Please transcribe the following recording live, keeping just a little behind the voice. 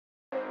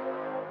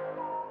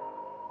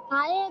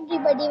Hi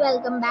everybody,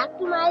 welcome back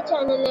to my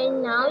channel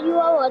and now you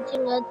are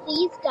watching a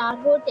 3-star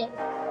hotel.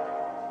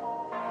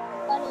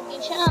 The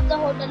location of the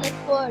hotel is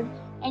good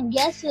and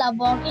guests love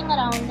walking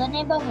around the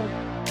neighborhood.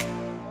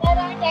 There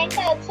are 10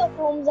 types of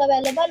rooms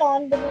available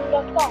on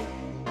booking.com.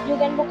 You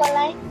can book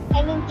online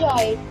and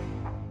enjoy it.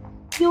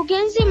 You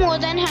can see more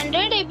than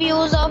 100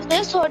 reviews of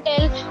this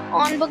hotel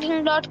on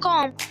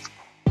booking.com.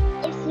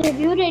 Its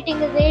review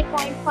rating is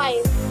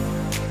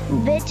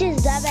 8.5, which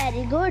is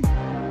very good.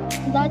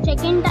 The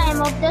check-in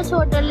time of this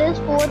hotel is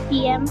 4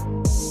 p.m.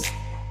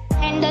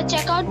 and the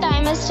checkout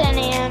time is 10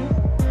 a.m.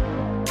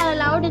 are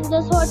allowed in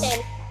this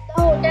hotel.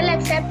 The hotel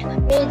accepts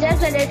major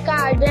credit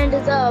cards and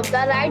reserves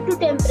the right to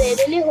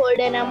temporarily hold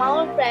an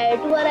amount prior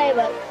to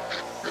arrival.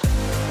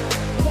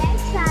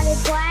 Guests are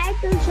required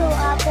to show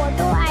a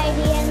photo ID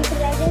and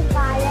credit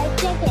card at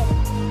check-in.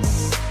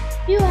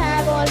 If you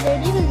have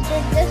already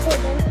visited this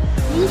hotel,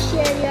 please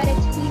share your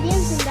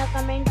experience in the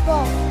comment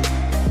box.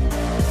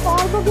 For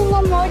booking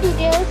or more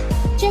details,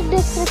 check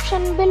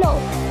description below.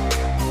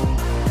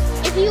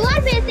 If you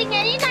are facing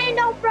any kind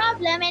of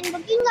problem in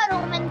booking a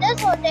room in this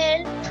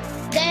hotel,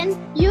 then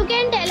you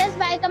can tell us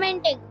by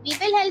commenting. We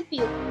will help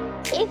you.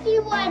 If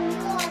you are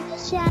new on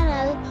this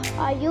channel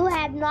or you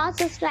have not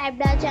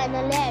subscribed our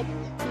channel yet,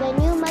 then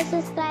you must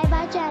subscribe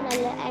our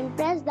channel and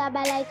press the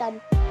bell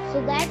icon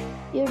so that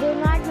you do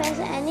not miss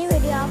any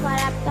video of our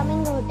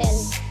upcoming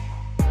hotels.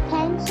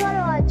 Thanks for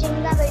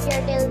watching the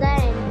video till the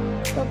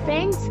end. So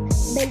friends,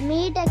 we'll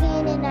meet again